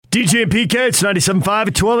DJ and PK, it's 97.5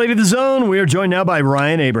 at 1280 The Zone. We are joined now by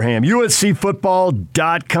Ryan Abraham,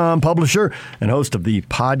 USCFootball.com publisher and host of the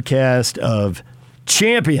podcast of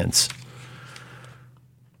Champions.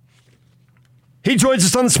 He joins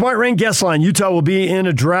us on the Smart Rain guest line. Utah will be in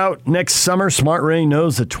a drought next summer. Smart Rain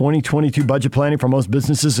knows that 2022 budget planning for most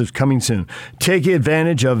businesses is coming soon. Take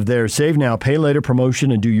advantage of their Save Now, Pay Later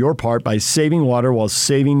promotion and do your part by saving water while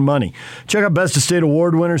saving money. Check out Best of State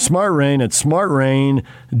Award winner Smart Rain at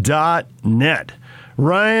smartrain.net.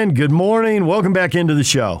 Ryan, good morning. Welcome back into the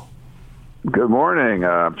show. Good morning.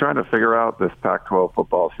 I'm trying to figure out this Pac-12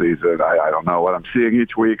 football season. I don't know what I'm seeing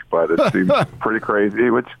each week, but it seems pretty crazy,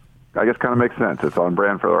 which I guess kind of makes sense. It's on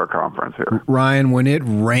brand for our conference here. Ryan, when it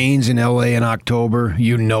rains in L.A. in October,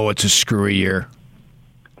 you know it's a screwy year.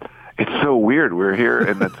 It's so weird. We're here,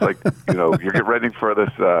 and it's like, you're getting ready for this,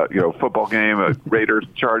 football game, Raiders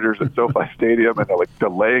and Chargers at SoFi Stadium, and they're like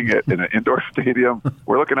delaying it in an indoor stadium.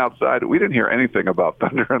 We're looking outside. We didn't hear anything about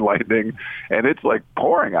thunder and lightning, and it's like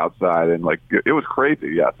pouring outside, and like it was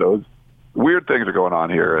crazy. Yeah, so it was, weird things are going on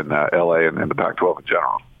here in L.A. and in the Pac-12 in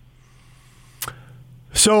general.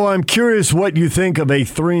 So I'm curious what you think of a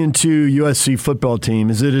 3-2 USC football team.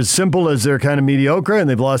 Is it as simple as they're kind of mediocre and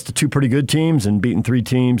they've lost to two pretty good teams and beaten three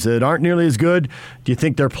teams that aren't nearly as good? Do you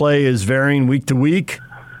think their play is varying week to week?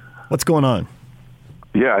 What's going on?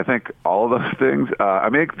 Yeah, I think all of those things.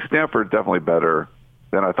 Stanford's definitely better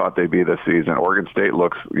than I thought they'd be this season. Oregon State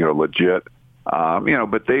looks, legit.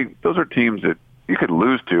 But those are teams that you could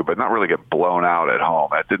lose to, but not really get blown out at home.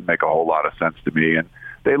 That didn't make a whole lot of sense to me. And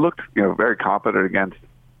they looked, very competent against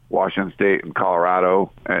Washington State and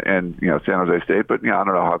Colorado and San Jose State, but I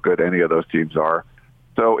don't know how good any of those teams are.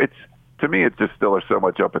 So to me, it's just still so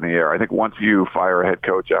much up in the air. I think once you fire a head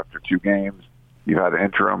coach after two games, you've had an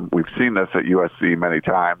interim. We've seen this at USC many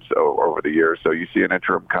times over the years. So you see an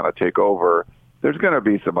interim kind of take over. There's going to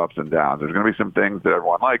be some ups and downs. There's going to be some things that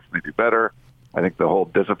everyone likes and they do better. I think the whole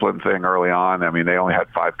discipline thing early on, they only had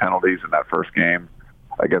 5 penalties in that first game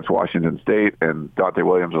against Washington State, and Dante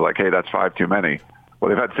Williams was like, hey, that's 5 too many. Well,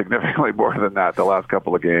 they've had significantly more than that the last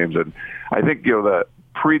couple of games, and I think, the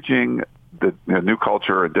preaching the new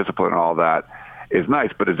culture and discipline and all that is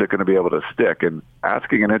nice, but is it going to be able to stick? And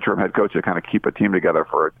asking an interim head coach to kind of keep a team together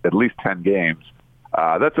for at least 10 games,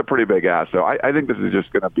 that's a pretty big ask. So I think this is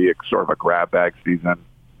just going to be sort of a grab bag season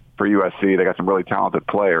for USC. They got some really talented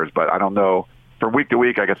players, but I don't know. From week to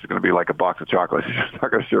week, I guess it's going to be like a box of chocolates. You're just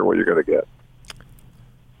not sure what you're going to get.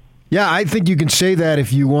 Yeah, I think you can say that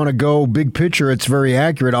if you want to go big picture. It's very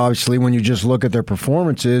accurate, obviously, when you just look at their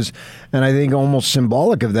performances. And I think almost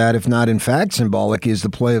symbolic of that, if not in fact symbolic, is the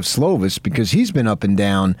play of Slovis, because he's been up and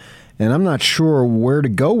down. And I'm not sure where to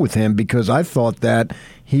go with him, because I thought that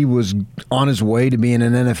he was on his way to being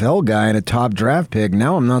an NFL guy and a top draft pick.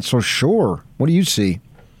 Now I'm not so sure. What do you see?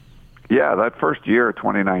 Yeah, that first year,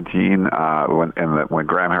 2019, when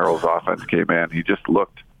Graham Harrell's offense came in, he just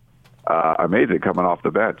looked amazing coming off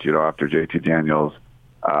the bench, after JT Daniels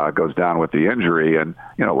goes down with the injury. And,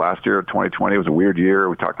 last year, 2020, was a weird year.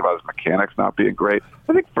 We talked about his mechanics not being great.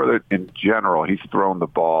 I think further in general, he's thrown the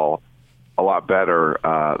ball a lot better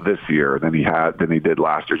this year than he did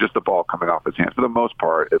last year. Just the ball coming off his hands. For the most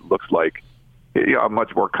part, it looks like a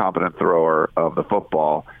much more competent thrower of the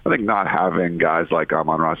football. I think not having guys like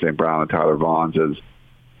Amon-Ra St. Brown and Tyler Vaughns as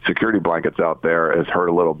security blankets out there has hurt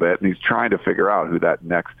a little bit, and he's trying to figure out who that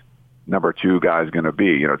next number 2 guy is going to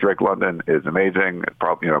be. Drake London is amazing,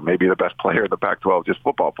 probably maybe the best player in the Pac-12, just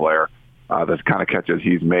football player. That's kind of catches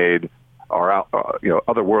he's made are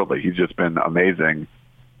otherworldly. He's just been amazing.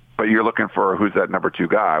 But you're looking for who's that number 2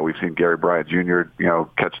 guy. We've seen Gary Bryant Jr.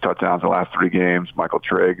 Catch touchdowns in the last 3 games. Michael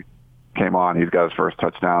Trigg came on. He's got his first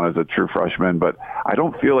touchdown as a true freshman. But I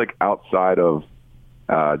don't feel like outside of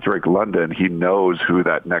Drake London, he knows who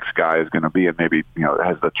that next guy is going to be, and maybe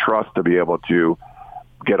has the trust to be able to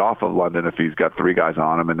get off of London if he's got 3 guys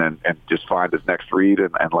on him, and just find his next read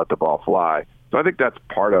and let the ball fly. So I think that's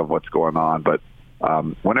part of what's going on. But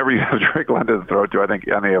whenever you have Drake London to throw to, I think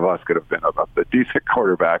any of us could have been a decent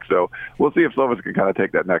quarterback. So we'll see if Slovis can kind of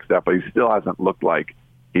take that next step, but he still hasn't looked like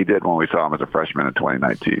he did when we saw him as a freshman in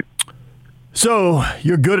 2019. So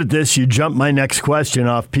you're good at this. You jumped my next question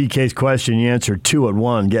off PK's question. You answered 2 at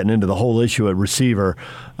 1, getting into the whole issue at receiver.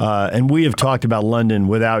 And we have talked about London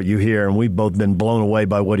without you here, and we've both been blown away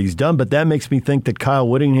by what he's done. But that makes me think that Kyle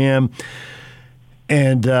Whittingham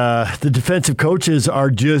and the defensive coaches are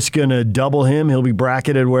just going to double him. He'll be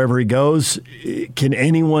bracketed wherever he goes. Can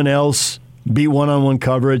anyone else beat one-on-one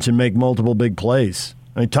coverage and make multiple big plays?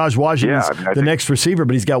 Taj Washington's the next receiver,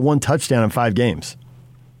 but he's got 1 touchdown in 5 games.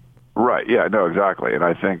 Right. Yeah. No. Exactly. And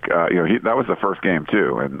I think that was the first game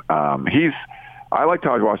too, and he's I like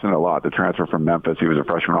Taj Washington a lot, the transfer from Memphis. He was a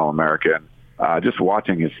freshman All-American. Just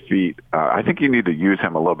watching his feet, I think you need to use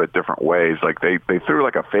him a little bit different ways. Like they threw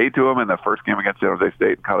like a fade to him in the first game against San Jose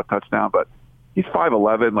State and caught a touchdown, but he's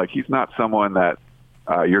 5'11". Like he's not someone that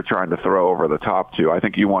you're trying to throw over the top to. I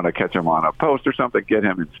think you want to catch him on a post or something, get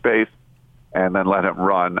him in space, and then let him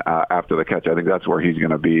run after the catch. I think that's where he's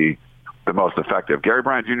going to be the most effective. Gary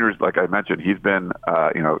Bryant Jr. is, like I mentioned, he's been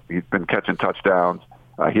catching touchdowns.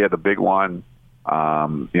 He had the big one,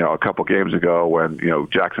 a couple games ago when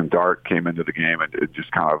Jackson Dart came into the game and it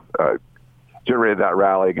just kind of generated that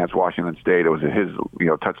rally against Washington State. It was his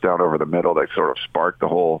touchdown over the middle that sort of sparked the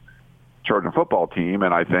whole Trojan football team,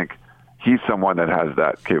 and I think he's someone that has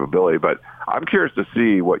that capability. But I'm curious to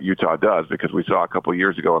see what Utah does, because we saw a couple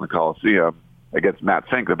years ago in the Coliseum against Matt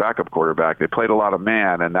Fink, the backup quarterback, they played a lot of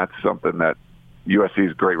man, and that's something that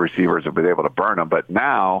USC's great receivers have been able to burn them. But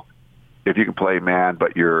now, if you can play man,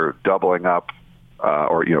 but you're doubling up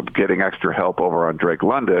or getting extra help over on Drake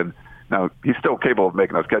London, now he's still capable of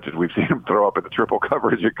making those catches. We've seen him throw up in the triple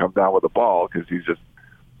coverage and come down with the ball because he's just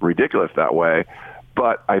ridiculous that way.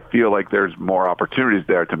 But I feel like there's more opportunities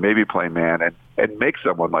there to maybe play man and make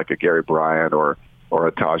someone like a Gary Bryant or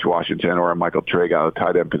a Taj Washington or a Michael Trigg out of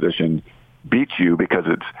tight end position beat you, because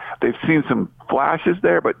they've seen some flashes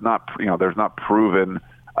there, but not there's not proven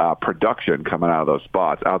production coming out of those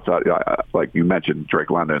spots outside. Like you mentioned, Drake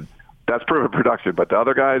London, that's proven production, but the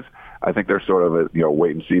other guys, I think they're sort of a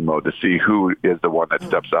wait and see mode to see who is the one that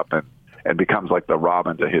steps up and becomes like the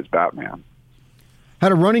Robin to his Batman.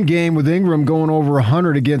 Had a running game with Ingram going over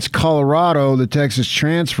 100 against Colorado, the Texas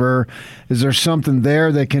transfer. Is there something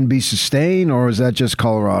there that can be sustained, or is that just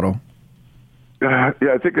Colorado? Yeah,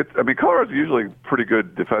 I think Colorado's usually pretty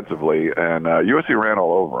good defensively, and USC ran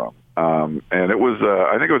all over them. And it was,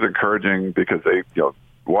 I think it was encouraging because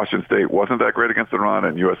Washington State wasn't that great against the run,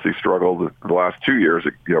 and USC struggled the last 2 years,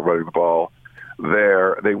 running the ball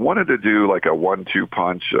there. They wanted to do like a 1-2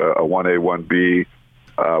 punch, a 1A, 1B,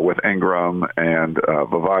 with Ingram and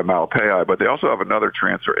Vavai Malapei, but they also have another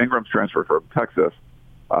transfer. Ingram's transfer from Texas.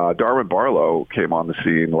 Darwin Barlow came on the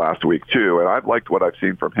scene last week too, and I've liked what I've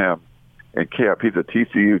seen from him in camp. He's a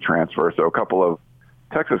TCU transfer, so a couple of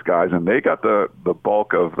Texas guys, and they got the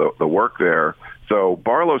bulk of the work there. So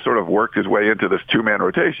Barlow sort of worked his way into this two-man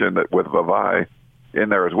rotation that with Vavai in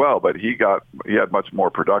there as well, but he had much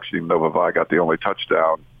more production, even though Vavai got the only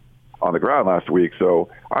touchdown on the ground last week. So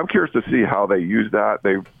I'm curious to see how they use that.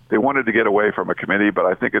 They wanted to get away from a committee, but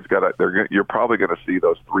I think you're probably going to see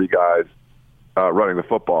those three guys running the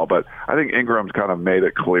football. But I think Ingram's kind of made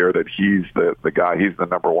it clear that he's the guy. He's the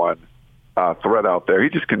number one threat out there. He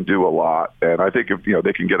just can do a lot, and I think if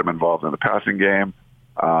they can get him involved in the passing game,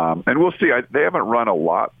 and we'll see. They haven't run a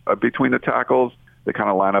lot between the tackles. They kind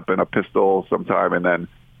of line up in a pistol sometime, and then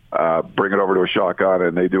bring it over to a shotgun,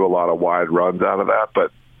 and they do a lot of wide runs out of that.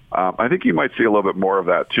 But I think you might see a little bit more of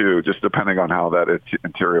that too, just depending on how that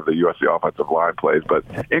interior of the USC offensive line plays. But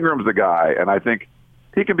Ingram's the guy, and I think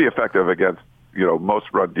he can be effective against most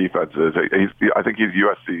run defenses. I think he's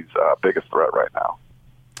USC's biggest threat right now.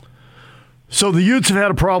 So the Utes have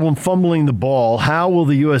had a problem fumbling the ball. How will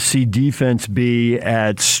the USC defense be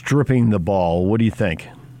at stripping the ball? What do you think?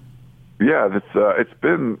 Yeah, it's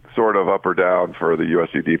been sort of up or down for the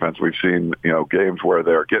USC defense. We've seen games where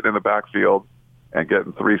they're getting in the backfield and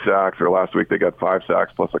getting 3 sacks, or last week they got 5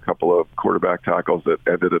 sacks plus a couple of quarterback tackles that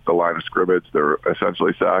ended at the line of scrimmage. They're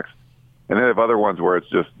essentially sacks. And then they have other ones where it's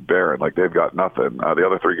just barren, like they've got nothing. The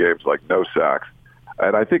other 3 games, like no sacks.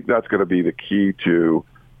 And I think that's going to be the key to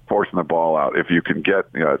forcing the ball out, if you can get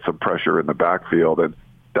some pressure in the backfield. And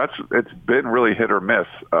it's been really hit or miss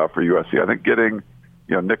for USC. I think getting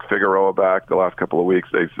Nick Figueroa back the last couple of weeks,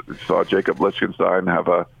 they saw Jacob Lichtenstein have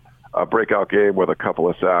a breakout game with a couple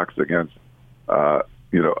of sacks against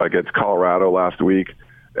Colorado last week.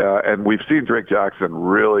 And we've seen Drake Jackson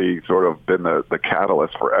really sort of been the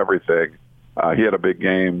catalyst for everything. He had a big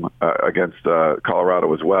game against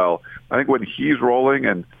Colorado as well. I think when he's rolling,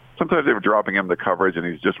 and sometimes they were dropping him the coverage and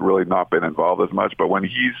he's just really not been involved as much, but when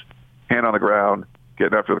he's hand on the ground,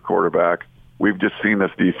 getting after the quarterback, we've just seen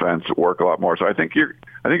this defense work a lot more. So I think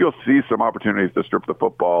you'll see some opportunities to strip the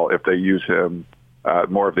football if they use him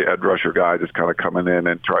more of the edge rusher guy, just kind of coming in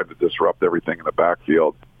and trying to disrupt everything in the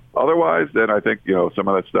backfield. Otherwise, then I think some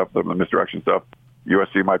of that stuff, the misdirection stuff,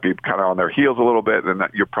 USC might be kind of on their heels a little bit, and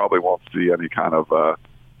that you probably won't see any kind of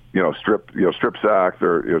strip sacks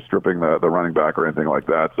or stripping the running back or anything like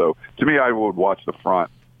that. So to me, I would watch the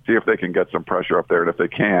front, see if they can get some pressure up there, and if they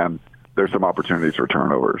can, there's some opportunities for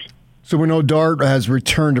turnovers. So we know Dart has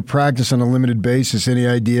returned to practice on a limited basis. Any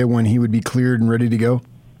idea when he would be cleared and ready to go?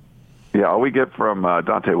 Yeah, all we get from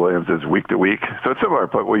Dante Williams is week to week. So it's similar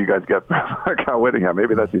to what you guys get from Kyle Whittingham.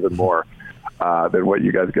 Maybe that's even more than what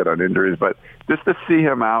you guys get on injuries. But just to see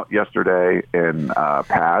him out yesterday in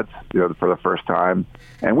pads, for the first time,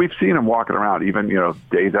 and we've seen him walking around even,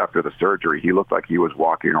 days after the surgery. He looked like he was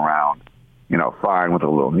walking around, fine with a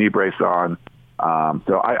little knee brace on.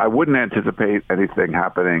 So I wouldn't anticipate anything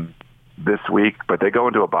happening this week, but they go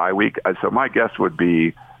into a bye week. So my guess would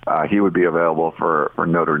be he would be available for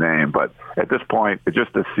Notre Dame. But at this point,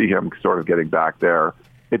 just to see him sort of getting back there,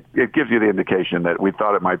 it gives you the indication that we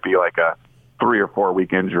thought it might be like a 3 or 4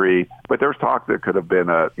 week injury, but there's talk that it could have been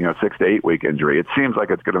a 6 to 8 week injury. It seems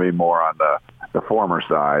like it's going to be more on the former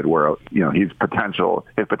side, where his potential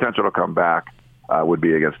to come back would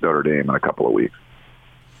be against Notre Dame in a couple of weeks.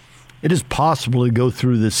 It is possible to go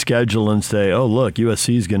through the schedule and say, oh, look,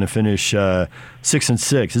 USC is going to finish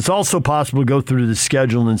 6-6. It's also possible to go through the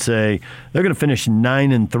schedule and say they're going to finish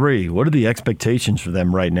 9-3. What are the expectations for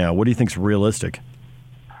them right now? What do you think is realistic?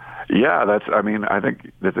 Yeah, I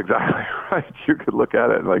think that's exactly right. You could look at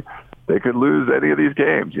it like they could lose any of these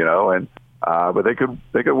games, and but they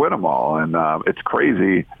could win them all. And it's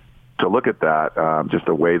crazy to look at that, just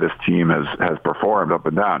the way this team has performed up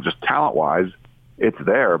and down. Just talent-wise, it's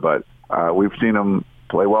there, but we've seen them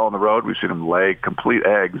play well on the road. We've seen them lay complete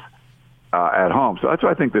eggs at home. So that's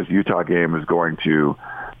why I think this Utah game is going to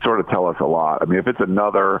sort of tell us a lot. I mean, if it's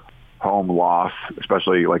another home loss,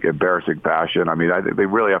 especially like embarrassing fashion, I think they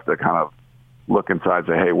really have to kind of look inside and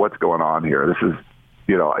say, hey, what's going on here? This is,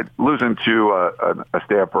 losing to a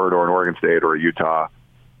Stanford or an Oregon State or a Utah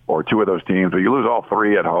or two of those teams, or you lose all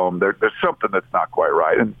three at home, there's something that's not quite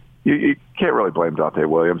right. And you can't really blame Dante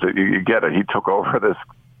Williams. You get it. He took over this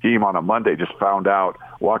team on a Monday, just found out,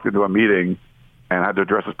 walked into a meeting, and had to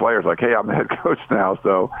address his players like, hey, I'm the head coach now.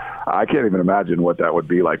 So I can't even imagine what that would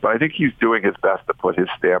be like. But I think he's doing his best to put his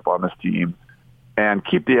stamp on this team and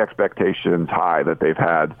keep the expectations high that they've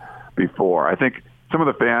had before. I think some of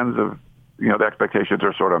the fans of, the expectations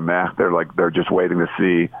are sort of meh. They're just waiting to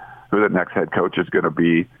see who the next head coach is going to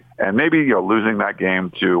be. And maybe, losing that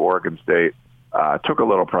game to Oregon State took a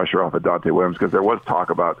little pressure off of Dante Williams, because there was talk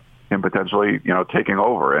about him potentially, taking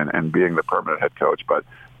over and being the permanent head coach. But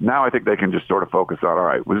now I think they can just sort of focus on, all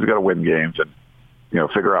right, we just got to win games and,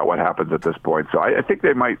 figure out what happens at this point. So I think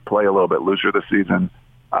they might play a little bit looser this season.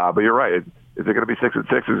 But you're right. Is it going to be 6-6? Is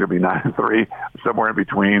it going to be 9-3? Somewhere in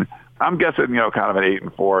between. I'm guessing, kind of an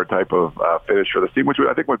 8-4 type of finish for this team, which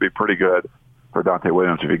I think would be pretty good for Dante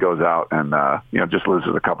Williams if he goes out and, just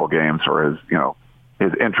loses a couple games for his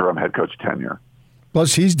interim head coach tenure.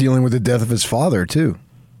 Plus, he's dealing with the death of his father, too.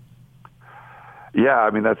 Yeah,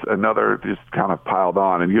 that's another just kind of piled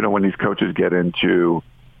on. And, when these coaches get into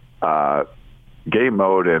game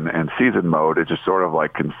mode and season mode, it just sort of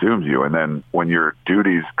like consumes you. And then when your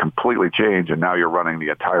duties completely change and now you're running the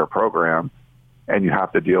entire program and you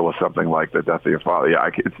have to deal with something like the death of your father, yeah,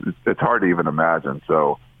 it's hard to even imagine.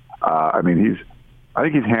 So, I think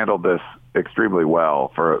he's handled this extremely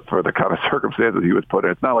well for the kind of circumstances he was put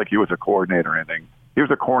in. It's not like he was a coordinator or anything. He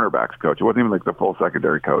was a cornerbacks coach. It wasn't even like the full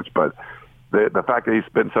secondary coach, but the fact that he's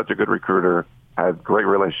been such a good recruiter, has great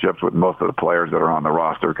relationships with most of the players that are on the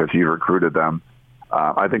roster because he recruited them,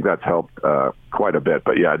 I think that's helped quite a bit.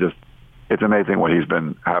 But yeah, it's amazing what he's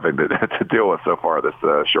been having to deal with so far this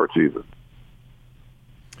short season.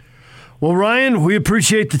 Well, Ryan, we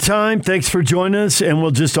appreciate the time. Thanks for joining us, and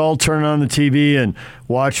we'll just all turn on the TV and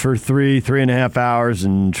watch for 3.5 hours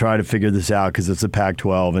and try to figure this out, because it's a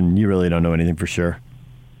Pac-12, and you really don't know anything for sure.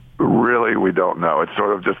 Really, we don't know. It's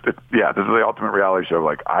sort of just, this is the ultimate reality show.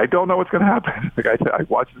 Like, I don't know what's going to happen. I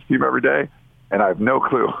watch this team every day, and I have no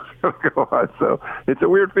clue what's going to go on. So it's a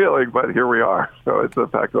weird feeling, but here we are. So it's a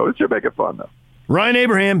Pac-12. It should make it fun, though. Ryan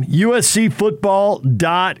Abraham,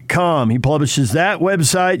 USCFootball.com. He publishes that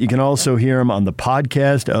website. You can also hear him on the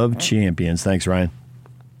Podcast of Champions. Thanks, Ryan.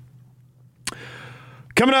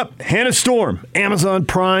 Coming up, Hannah Storm, Amazon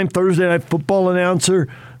Prime Thursday Night Football announcer.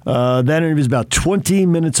 That interview is about 20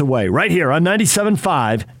 minutes away, right here on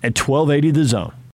 97.5 at 1280 The Zone.